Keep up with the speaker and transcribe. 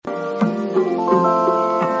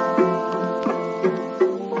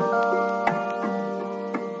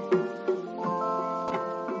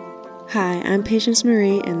Patience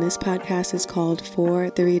Marie, and this podcast is called For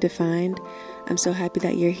the Redefined. I'm so happy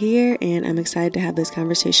that you're here, and I'm excited to have this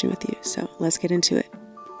conversation with you. So let's get into it.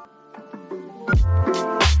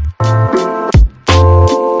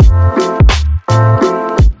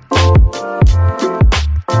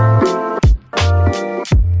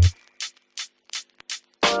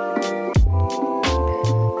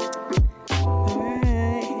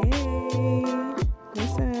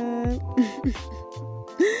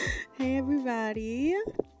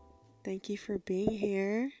 Thank you for being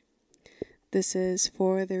here. This is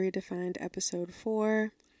For the Redefined episode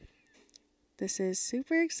 4. This is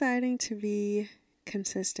super exciting to be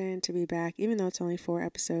consistent, to be back, even though it's only 4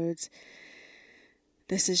 episodes.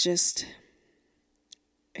 This is just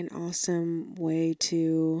an awesome way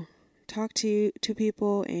to talk to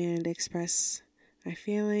people and express my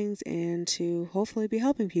feelings and to hopefully be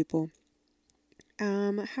helping people.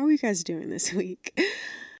 How are you guys doing this week?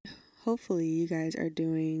 Hopefully you guys are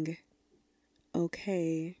doing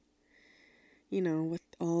okay, with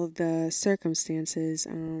all of the circumstances.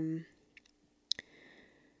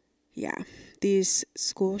 These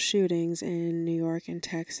school shootings in New York and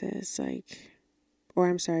Texas, the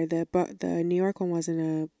New York one wasn't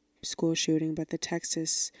a school shooting, but the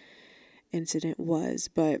Texas incident was.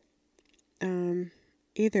 But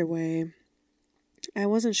either way, I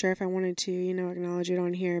wasn't sure if I wanted to, acknowledge it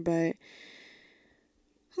on here, but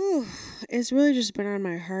it's really just been on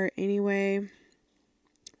my heart anyway.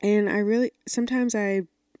 And sometimes I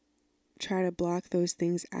try to block those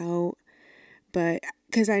things out, but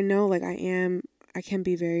because I know I can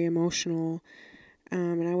be very emotional,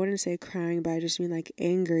 and I wouldn't say crying, but I just mean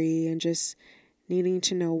angry and just needing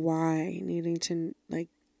to know why, needing to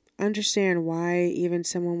understand why even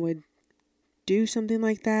someone would do something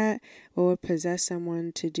like that, or would possess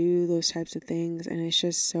someone to do those types of things. And it's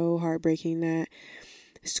just so heartbreaking that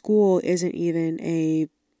school isn't even a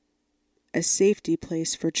safety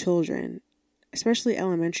place for children, especially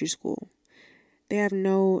elementary school. They have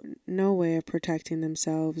no way of protecting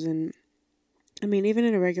themselves. And I mean, even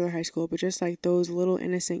in a regular high school, but just those little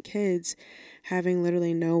innocent kids having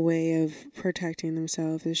literally no way of protecting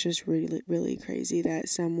themselves. It's just really, really crazy that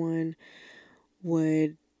someone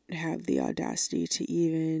would have the audacity to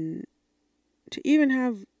even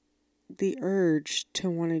have the urge to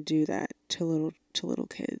want to do that to little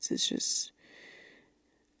kids. It's just.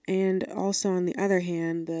 And also, on the other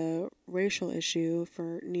hand, the racial issue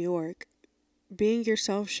for New York, being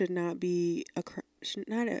yourself should not be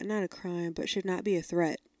not a crime, but should not be a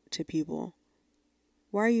threat to people.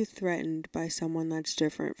 Why are you threatened by someone that's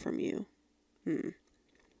different from you?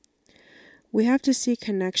 We have to see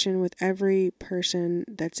connection with every person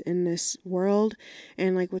that's in this world,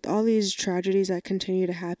 and with all these tragedies that continue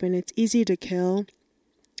to happen, it's easy to kill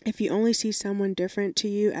if you only see someone different to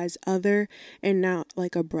you as other and not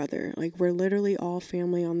like a brother. We're literally all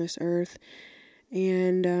family on this earth,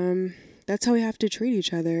 and that's how we have to treat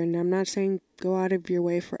each other. And I'm not saying go out of your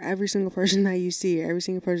way for every single person that you see, or every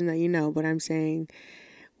single person that you know, but I'm saying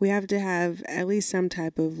we have to have at least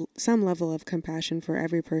some level of compassion for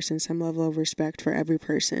every person, some level of respect for every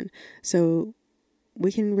person, so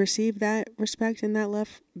we can receive that respect and that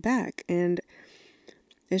love back. And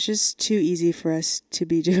it's just too easy for us to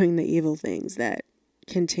be doing the evil things that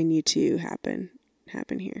continue to happen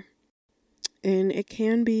here. And it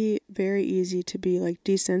can be very easy to be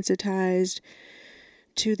desensitized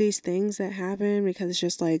to these things that happen, because it's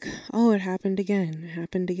just it happened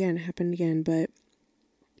again. But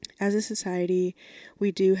as a society,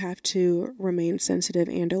 we do have to remain sensitive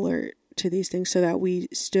and alert to these things so that we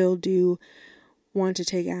still do want to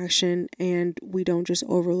take action, and we don't just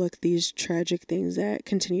overlook these tragic things that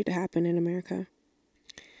continue to happen in America.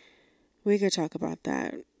 We could talk about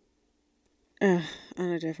that on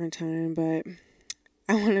a different time, but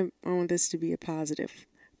I want this to be a positive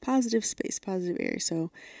space, positive area.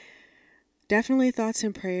 So definitely thoughts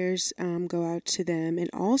and prayers go out to them. And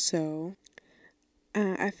also,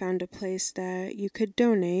 I found a place that you could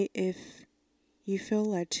donate if you feel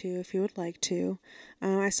led to, if you would like to.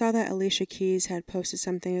 I saw that Alicia Keys had posted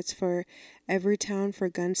something. It's for Everytown for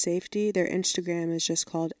gun safety. Their Instagram is just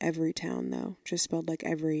called Everytown, though, just spelled like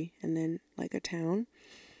every and then a town.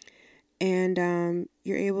 And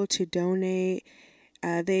you're able to donate.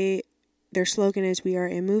 Their slogan is, "We are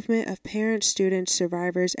a movement of parents, students,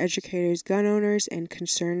 survivors, educators, gun owners, and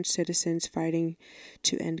concerned citizens fighting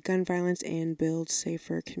to end gun violence and build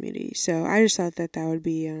safer communities." So I just thought that would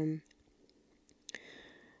be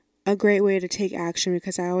a great way to take action,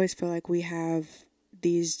 because I always feel we have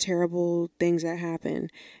these terrible things that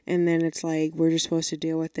happen, and then it's we're just supposed to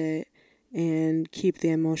deal with it and keep the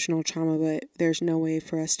emotional trauma, but there's no way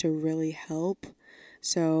for us to really help.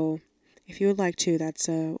 So if you would like to, that's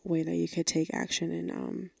a way that you could take action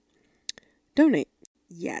and donate.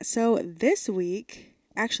 Yeah, so this week,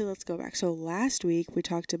 actually, let's go back. So last week we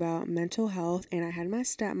talked about mental health, and I had my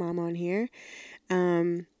stepmom on here.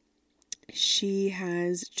 She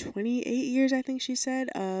has 28 years, I think she said,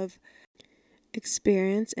 of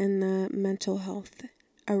experience in the mental health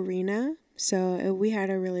arena. So we had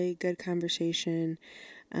a really good conversation.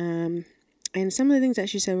 And some of the things that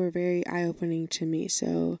she said were very eye-opening to me.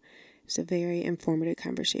 So it's a very informative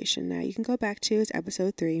conversation that you can go back to. It's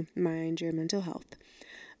episode 3, Mind Your Mental Health.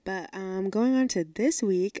 But going on to this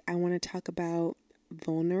week, I want to talk about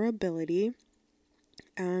vulnerability.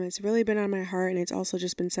 It's really been on my heart, and it's also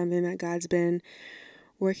just been something that God's been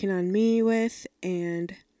working on me with,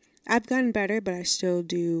 and I've gotten better, but I still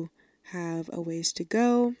do have a ways to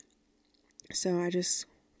go. So I just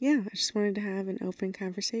wanted to have an open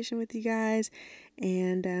conversation with you guys,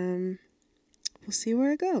 and we'll see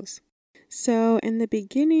where it goes. So in the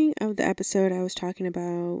beginning of the episode, I was talking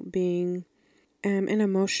about being an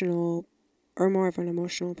emotional, or more of an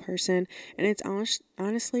emotional person, and it's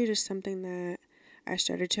honestly just something that I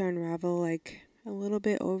started to unravel like a little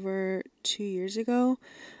bit over 2 years ago.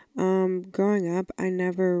 Growing up, I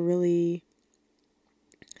never really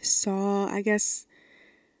saw, I guess,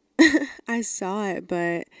 I saw it,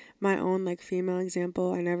 but my own like female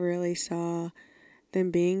example, I never really saw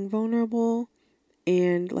them being vulnerable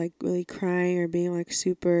and like really crying or being like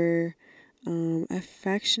super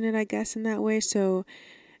affectionate, I guess, in that way. So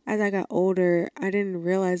as I got older, I didn't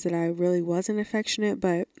realize that I really wasn't affectionate,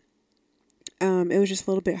 but it was just a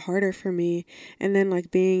little bit harder for me. And then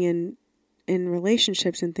like being in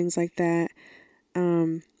relationships and things like that,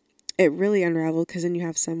 it really unraveled, because then you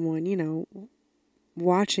have someone,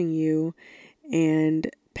 watching you and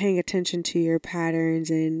paying attention to your patterns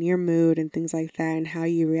and your mood and things like that, and how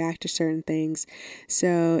you react to certain things.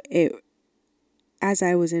 So as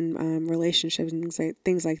I was in relationships and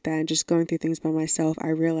things like that, and just going through things by myself, I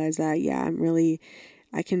realized that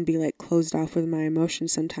I can be like closed off with my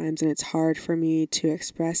emotions sometimes, and it's hard for me to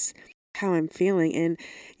express how I'm feeling. And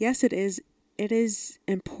yes, it is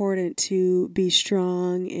important to be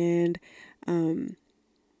strong and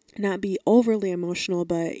not be overly emotional,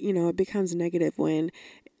 but it becomes negative when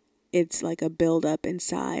it's like a buildup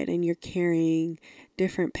inside and you're carrying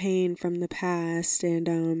different pain from the past,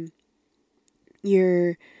 and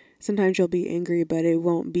sometimes you'll be angry, but it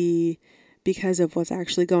won't be because of what's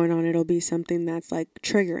actually going on. It'll be something that's like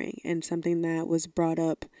triggering and something that was brought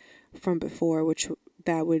up from before, which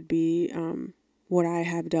that would be what I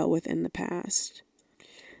have dealt with in the past.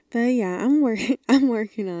 But yeah, I'm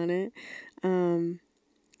working on it.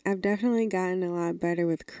 I've definitely gotten a lot better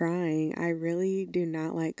with crying. I really do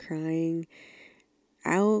not like crying.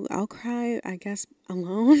 I'll cry, I guess,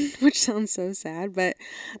 alone, which sounds so sad, but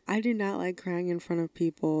I do not like crying in front of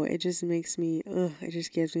people. It just makes me, it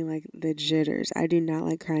just gives me like the jitters. I do not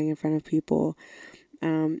like crying in front of people.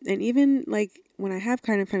 And even like when I have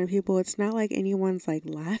cried in front of people, it's not like anyone's like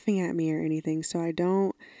laughing at me or anything. So I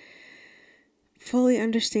don't fully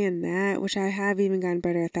understand that, which I have even gotten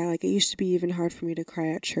better at that. Like it used to be even hard for me to cry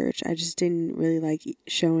at church. I just didn't really like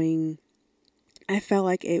showing. I felt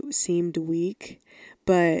like it seemed weak,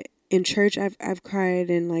 but in church I've cried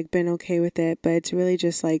and like been okay with it, but it's really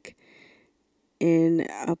just like in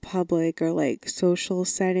a public or like social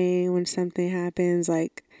setting when something happens,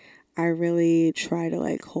 like I really try to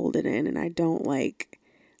like hold it in, and I don't like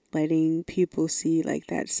letting people see like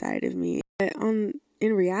that side of me. But in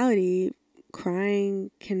reality,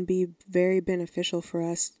 crying can be very beneficial for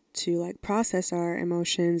us to like process our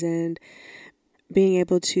emotions and being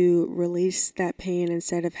able to release that pain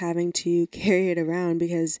instead of having to carry it around,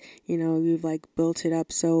 because you've like built it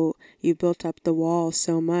up, so you built up the wall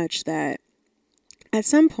so much that at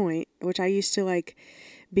some point, which I used to like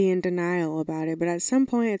be in denial about it, but at some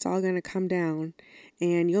point it's all going to come down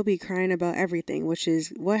and you'll be crying about everything, which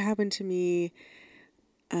is what happened to me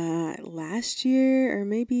last year, or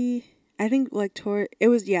maybe I think like it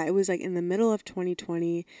was like in the middle of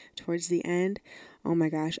 2020, towards the end. Oh my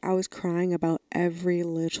gosh, I was crying about every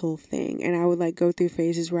little thing, and I would like go through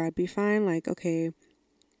phases where I'd be fine, like okay,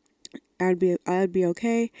 I'd be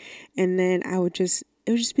okay, and then it would just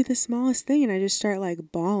be the smallest thing, and I just start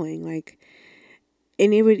like bawling, like,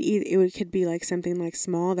 and it could be like something like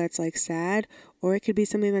small that's like sad, or it could be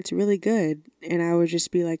something that's really good, and I would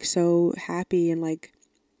just be like so happy and like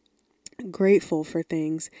grateful for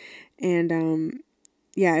things. And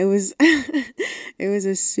yeah, it was it was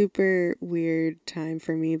a super weird time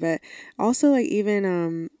for me. But also like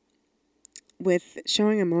even with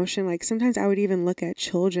showing emotion, like sometimes I would even look at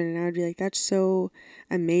children and I would be like, that's so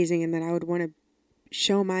amazing. And that I would want to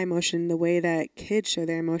show my emotion the way that kids show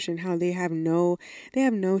their emotion, how they have no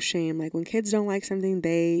shame. Like when kids don't like something,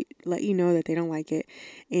 they let you know that they don't like it.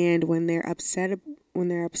 And when they're upset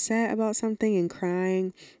about something and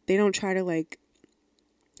crying, they don't try to like,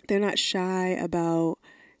 they're not shy about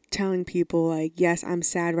telling people like, yes, I'm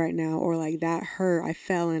sad right now, or like that hurt, I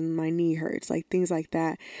fell and my knee hurts, like things like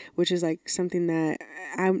that, which is like something that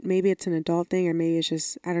maybe it's an adult thing, or maybe it's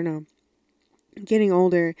just, I don't know, getting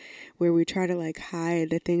older, where we try to like hide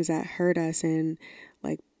the things that hurt us and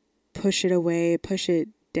like push it away, push it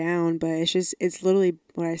down. But it's literally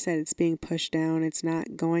what I said, it's being pushed down, it's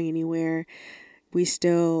not going anywhere. We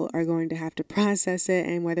still are going to have to process it,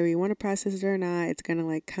 and whether we want to process it or not, it's going to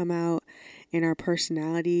like come out in our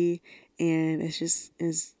personality, and it just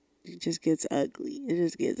gets ugly. It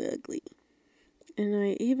just gets ugly. And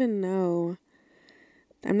I even know,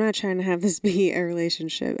 I'm not trying to have this be a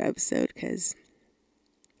relationship episode, because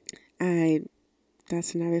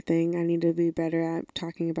that's another thing I need to be better at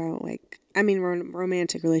talking about. Like, I mean,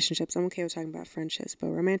 romantic relationships. I'm okay with talking about friendships, but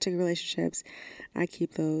romantic relationships, I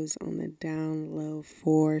keep those on the down low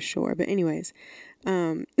for sure. But anyways,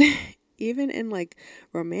 even in like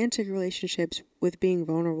romantic relationships with being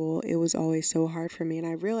vulnerable, it was always so hard for me. And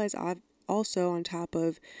I realized also, on top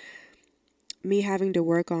of me having to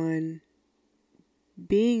work on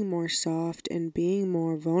being more soft and being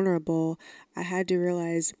more vulnerable, I had to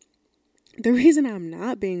realize the reason I'm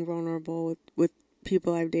not being vulnerable with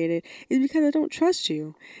people I've dated is because I don't trust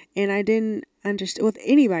you. And I didn't understand with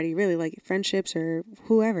anybody really, like friendships or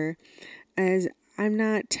whoever, as I'm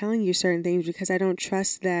not telling you certain things because I don't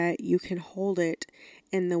trust that you can hold it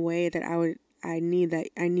in the way that I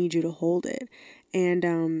need you to hold it.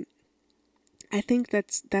 And I think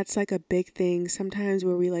that's like a big thing sometimes,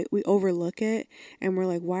 where we overlook it, and we're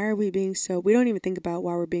like, why are we being so, we don't even think about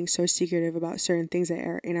why we're being so secretive about certain things that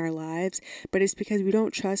are in our lives. But it's because we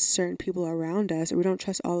don't trust certain people around us, or we don't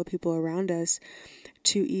trust all the people around us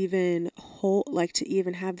to even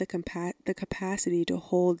have the capacity to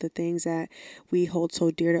hold the things that we hold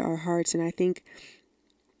so dear to our hearts. And I think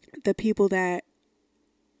the people that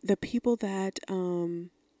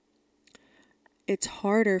it's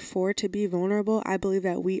harder for to be vulnerable, I believe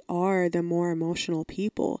that we are the more emotional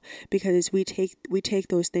people, because we take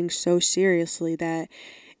those things so seriously that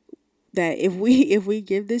if we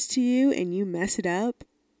give this to you and you mess it up,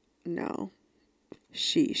 no,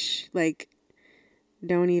 sheesh, like,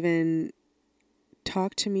 don't even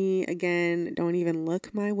talk to me again, don't even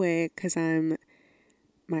look my way, because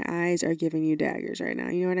my eyes are giving you daggers right now.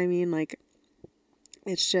 You know what I mean? Like,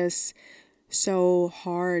 it's just so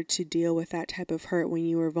hard to deal with that type of hurt when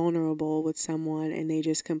you are vulnerable with someone and they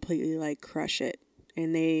just completely like crush it.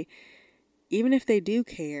 And they, even if they do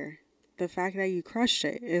care, the fact that you crushed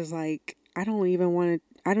it is like, I don't even want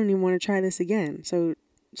to try this again. So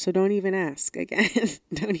don't even ask again.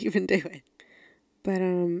 Don't even do it. But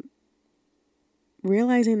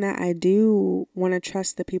realizing that I do want to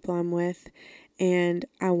trust the people I'm with, and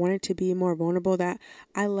I wanted to be more vulnerable, that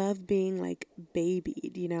I love being like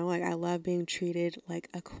babied, you know, like I love being treated like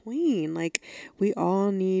a queen. Like, we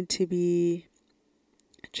all need to be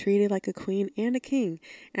treated like a queen and a king.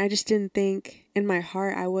 And I just didn't think in my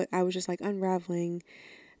heart, I was just like unraveling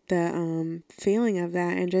the feeling of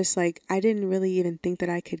that, and just like I didn't really even think that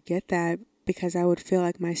I could get that, because I would feel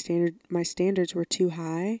like my standards were too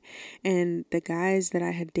high, and the guys that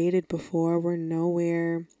I had dated before were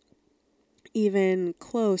nowhere even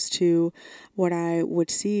close to what I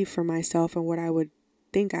would see for myself, and what I would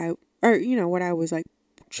think what I was like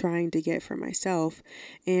trying to get for myself.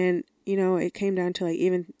 And it came down to like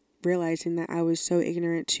even realizing that I was so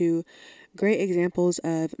ignorant to great examples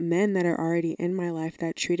of men that are already in my life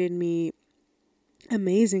that treated me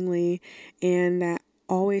amazingly, and that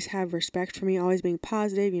always have respect for me, always being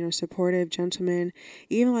positive, supportive, gentlemen.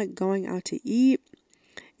 Even like going out to eat,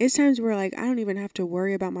 it's times where like I don't even have to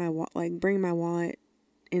worry about bring my wallet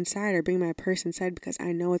inside or bring my purse inside, because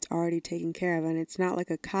I know it's already taken care of. And it's not like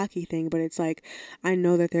a cocky thing, but it's like I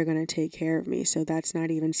know that they're going to take care of me. So that's not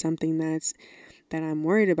even something that I'm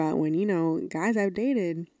worried about. When guys I've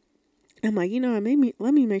dated, I'm like,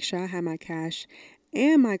 let me make sure I have my cash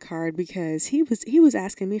and my card, because he was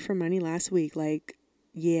asking me for money last week, like,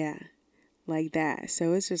 yeah, like that.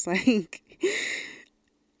 So it's just like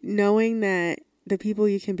knowing that the people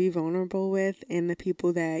you can be vulnerable with and the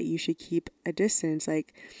people that you should keep a distance,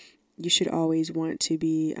 like you should always want to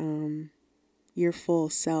be your full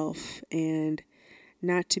self, and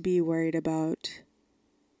not to be worried about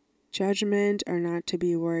judgment, or not to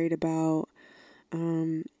be worried about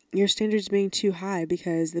your standards being too high,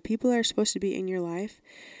 because the people that are supposed to be in your life,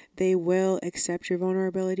 they will accept your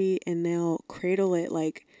vulnerability and they'll cradle it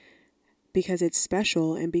like because it's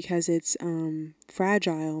special and because it's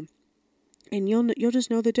fragile. And you'll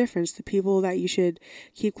just know the difference, the people that you should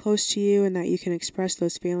keep close to you and that you can express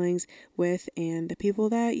those feelings with, and the people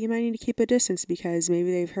that you might need to keep a distance because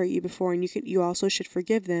maybe they've hurt you before, and you also should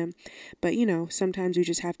forgive them. But sometimes you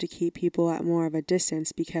just have to keep people at more of a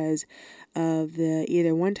distance because of the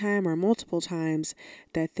either one time or multiple times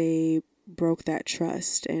that they broke that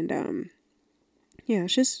trust. And yeah,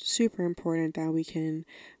 it's just super important that we can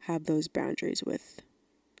have those boundaries with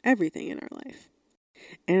everything in our life.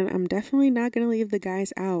 And I'm definitely not going to leave the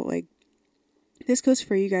guys out. Like, this goes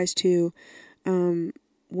for you guys too.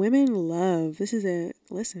 Women love,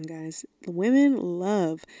 listen guys, women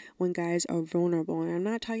love when guys are vulnerable. And I'm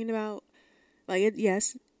not talking about,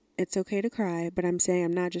 yes, it's okay to cry, but I'm saying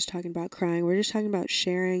I'm not just talking about crying. We're just talking about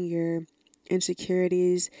sharing your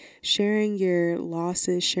insecurities, sharing your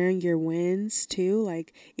losses, sharing your wins too.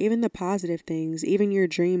 Like, even the positive things, even your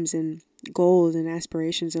dreams and goals and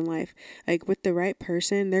aspirations in life. Like, with the right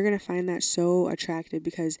person, they're going to find that so attractive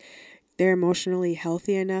because they're emotionally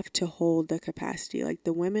healthy enough to hold the capacity. Like,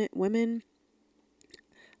 the women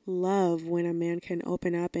love when a man can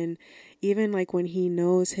open up, and even like when he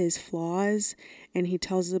knows his flaws and he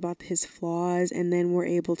tells us about his flaws, and then we're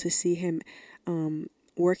able to see him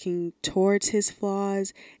working towards his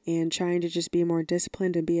flaws and trying to just be more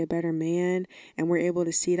disciplined and be a better man, and we're able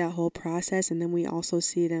to see that whole process, and then we also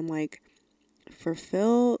see them like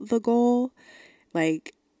fulfill the goal.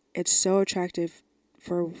 Like, it's so attractive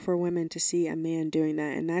for women to see a man doing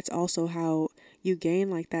that. And that's also how you gain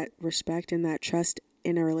like that respect and that trust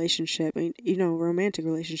in a relationship. I mean, romantic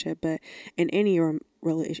relationship, but in any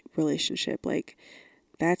relationship, like,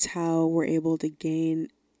 that's how we're able to gain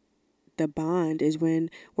the bond, is when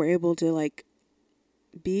we're able to like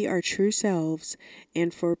be our true selves,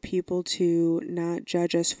 and for people to not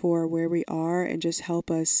judge us for where we are and just help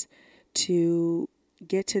us to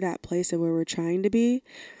get to that place of where we're trying to be.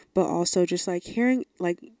 But also just like hearing,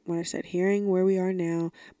 like what I said, hearing where we are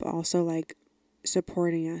now, but also like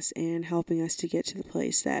supporting us and helping us to get to the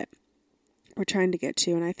place that we're trying to get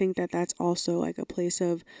to. And I think that that's also like a place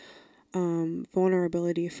of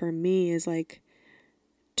vulnerability for me, is like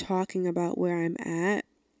talking about where I'm at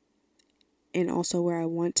and also where I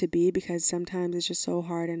want to be, because sometimes it's just so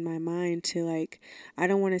hard in my mind to like, I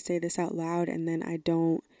don't want to say this out loud and then I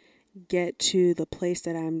don't get to the place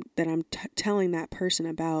that I'm telling that person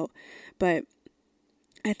about. But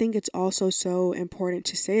I think it's also so important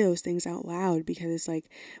to say those things out loud, because it's like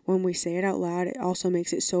when we say it out loud, it also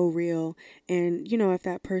makes it so real. And if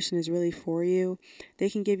that person is really for you, they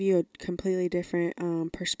can give you a completely different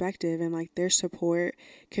perspective, and like their support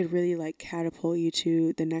could really like catapult you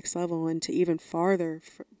to the next level and to even farther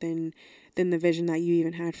than the vision that you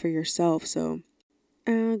even had for yourself. So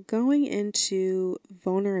going into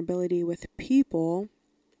vulnerability with people,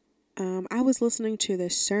 I was listening to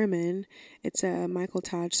this sermon. It's a Michael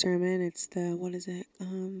Todd sermon. It's what is it?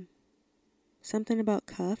 Something about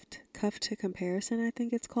cuffed to comparison, I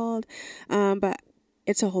think it's called. But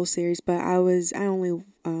it's a whole series, but I only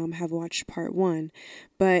have watched part one,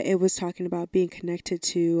 but it was talking about being connected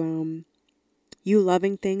to you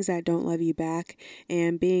loving things that don't love you back,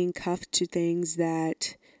 and being cuffed to things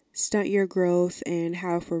that stunt your growth, and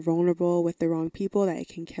how if we're vulnerable with the wrong people, that it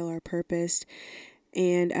can kill our purpose.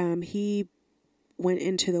 And he went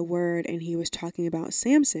into the word, and he was talking about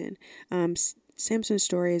Samson. Samson's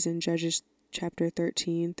story is in Judges chapter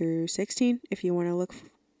 13 through 16. If you want to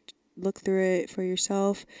look through it for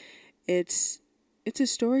yourself, it's a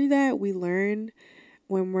story that we learn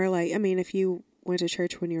when we're like, I mean, if you went to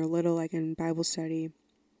church when you were little, like in Bible study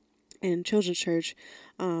and children's church,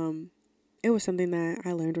 it was something that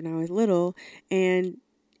I learned when I was little. And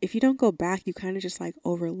if you don't go back, you kind of just like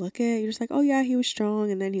overlook it. You're just like, oh yeah, he was strong,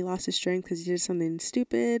 and then he lost his strength because he did something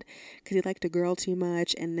stupid, because he liked a girl too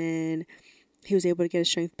much, and then he was able to get his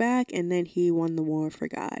strength back, and then he won the war for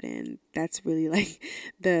God. And that's really like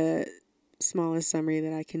the smallest summary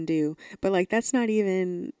that I can do. But like, that's not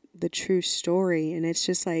even the true story. And it's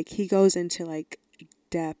just like, he goes into like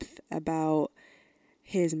depth about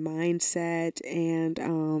his mindset,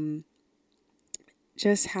 and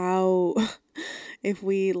just how if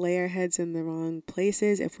we lay our heads in the wrong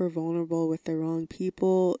places, if we're vulnerable with the wrong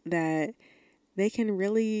people, that they can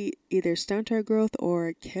really either stunt our growth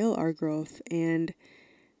or kill our growth. And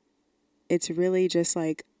it's really just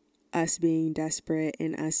like us being desperate,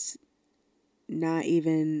 and us not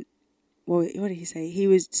even, what did he say? He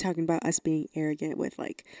was talking about us being arrogant with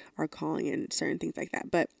like our calling and certain things like that.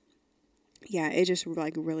 But yeah, it just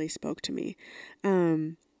like really spoke to me.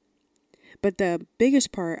 But the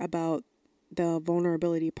biggest part about the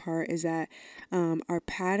vulnerability part is that our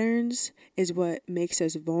patterns is what makes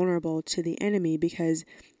us vulnerable to the enemy, because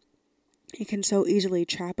it can so easily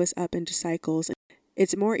trap us up into cycles.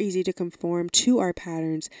 It's more easy to conform to our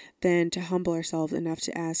patterns than to humble ourselves enough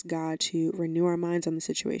to ask God to renew our minds on the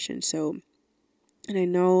situation. So, and I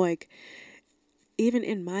know, like, even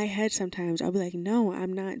in my head sometimes I'll be like, no,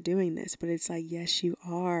 I'm not doing this, but it's like, yes, you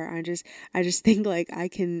are. I just think like I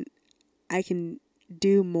can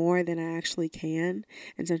do more than I actually can.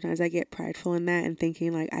 And sometimes I get prideful in that and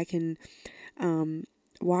thinking like I can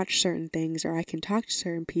watch certain things, or I can talk to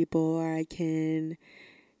certain people, or I can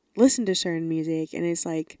listen to certain music. And it's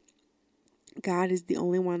like, God is the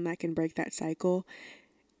only one that can break that cycle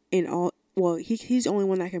in all. Well, he's the only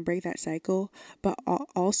one that can break that cycle, but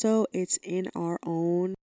also it's in our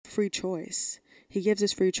own free choice. He gives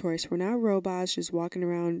us free choice. We're not robots just walking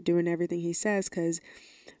around doing everything he says, because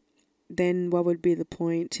then what would be the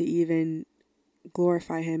point to even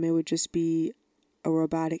glorify him? It would just be a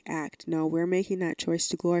robotic act. No, we're making that choice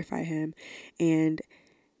to glorify him. And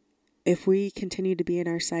if we continue to be in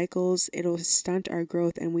our cycles, it'll stunt our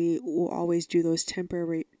growth, and we will always do those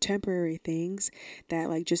temporary things that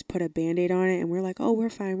like just put a band-aid on it, and we're like, oh, we're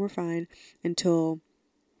fine, until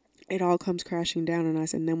it all comes crashing down on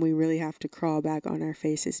us, and then we really have to crawl back on our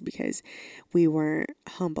faces because we weren't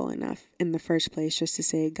humble enough in the first place just to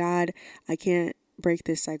say, God, I can't break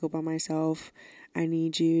this cycle by myself. I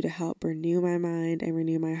need you to help renew my mind and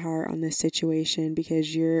renew my heart on this situation,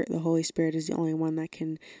 because the Holy Spirit is the only one that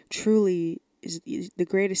can truly, is the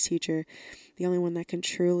greatest teacher, the only one that can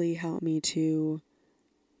truly help me to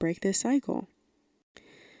break this cycle.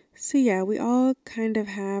 So yeah, we all kind of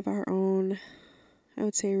have our own, I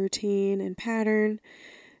would say, routine and pattern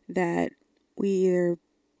that we either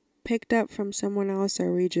picked up from someone else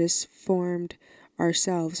or we just formed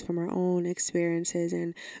ourselves from our own experiences.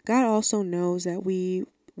 And God also knows that we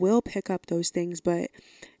will pick up those things, but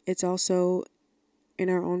it's also in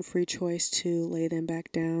our own free choice to lay them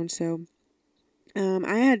back down. So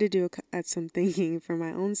I had to do some thinking for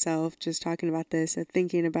my own self, just talking about this,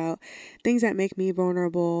 thinking about things that make me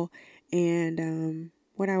vulnerable and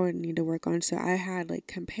what I would need to work on. So I had like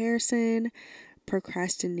comparison,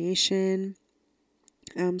 procrastination,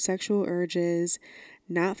 sexual urges,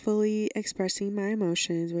 not fully expressing my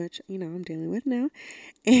emotions, which, I'm dealing with now,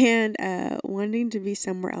 and wanting to be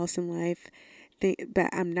somewhere else in life that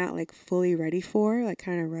I'm not like fully ready for, like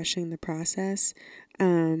kind of rushing the process.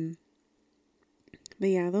 But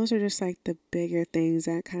yeah, those are just like the bigger things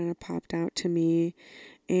that kind of popped out to me.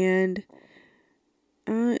 And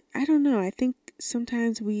I don't know, I think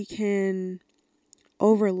sometimes we can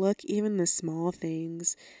overlook even the small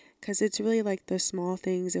things, because it's really like the small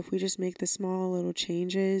things. If we just make the small little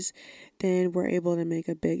changes, then we're able to make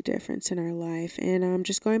a big difference in our life. And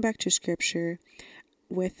just going back to scripture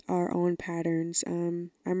with our own patterns,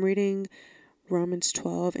 I'm reading Romans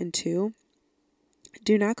 12:2.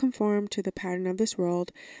 Do not conform to the pattern of this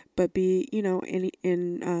world, but be,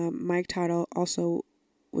 Mike Todd also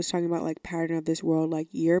was talking about like pattern of this world, like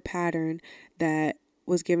your pattern that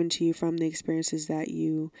was given to you from the experiences that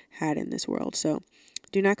you had in this world. So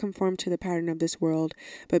do not conform to the pattern of this world,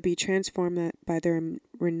 but be transformed by the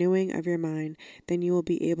renewing of your mind. Then you will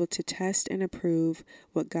be able to test and approve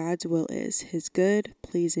what God's will is, his good,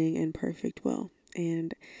 pleasing, and perfect will.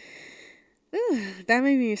 And that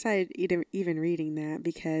made me excited even reading that,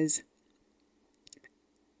 because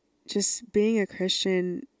just being a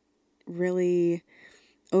Christian really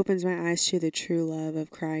opens my eyes to the true love of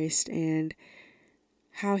Christ and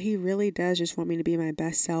how he really does just want me to be my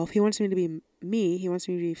best self. He wants me to be me. He wants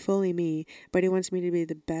me to be fully me, but he wants me to be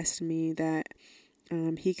the best me that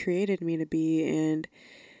he created me to be. And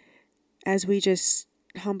as we just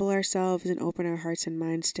humble ourselves and open our hearts and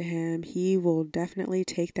minds to him, he will definitely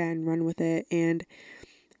take that and run with it, and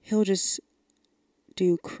he'll just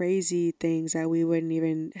do crazy things that we wouldn't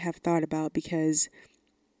even have thought about, because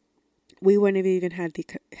we wouldn't have even had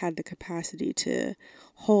the capacity to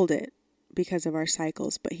hold it because of our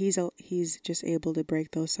cycles. But he's just able to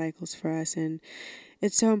break those cycles for us. And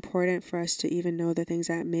it's so important for us to even know the things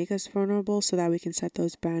that make us vulnerable, so that we can set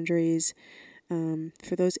those boundaries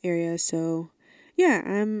for those areas. So yeah,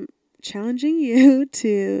 I'm challenging you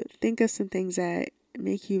to think of some things that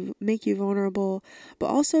make you vulnerable, but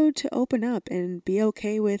also to open up and be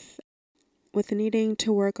okay with needing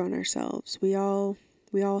to work on ourselves. We all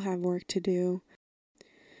have work to do,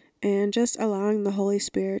 and just allowing the Holy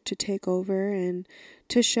Spirit to take over and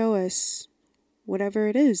to show us whatever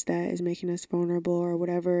it is that is making us vulnerable, or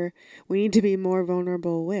whatever we need to be more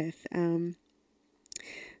vulnerable with.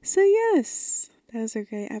 So yes, that was a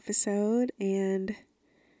great episode, and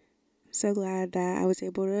I'm so glad that I was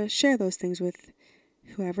able to share those things with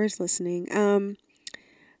whoever's listening.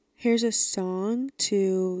 Here's a song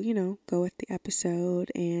to, go with the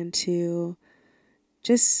episode, and to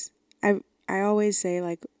just, I always say,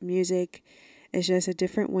 like, music is just a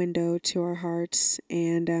different window to our hearts.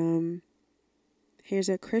 And here's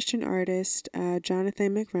a Christian artist,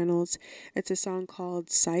 Jonathan McReynolds. It's a song called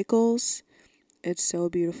Cycles. It's so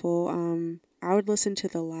beautiful. I would listen to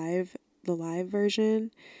the live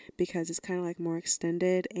version, because it's kind of like more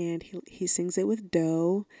extended, and he sings it with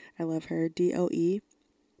Doe. I love her, DOE.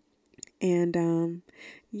 And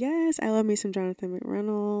yes, I love me some Jonathan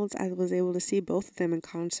McReynolds. I was able to see both of them in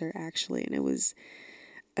concert, actually, and it was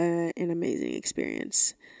an amazing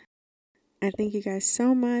experience. I thank you guys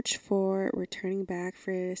so much for returning back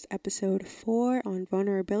for this episode 4 on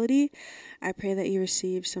vulnerability. I pray that you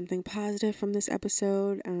received something positive from this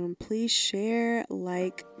episode. Please share,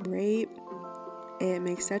 like, rate. It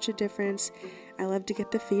makes such a difference. I love to get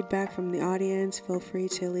the feedback from the audience. Feel free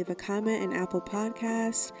to leave a comment in Apple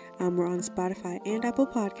Podcasts. We're on Spotify and Apple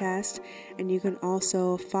Podcasts. And you can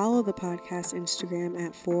also follow the podcast Instagram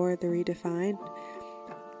at For The Redefined.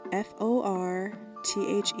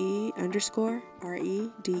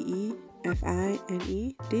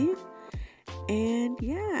 FORTHE_REDEFINED. And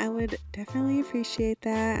yeah, I would definitely appreciate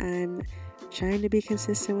that. I'm trying to be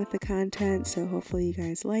consistent with the content, so hopefully you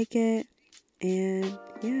guys like it. And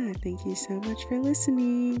yeah, thank you so much for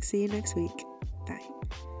listening. See you next week. Bye.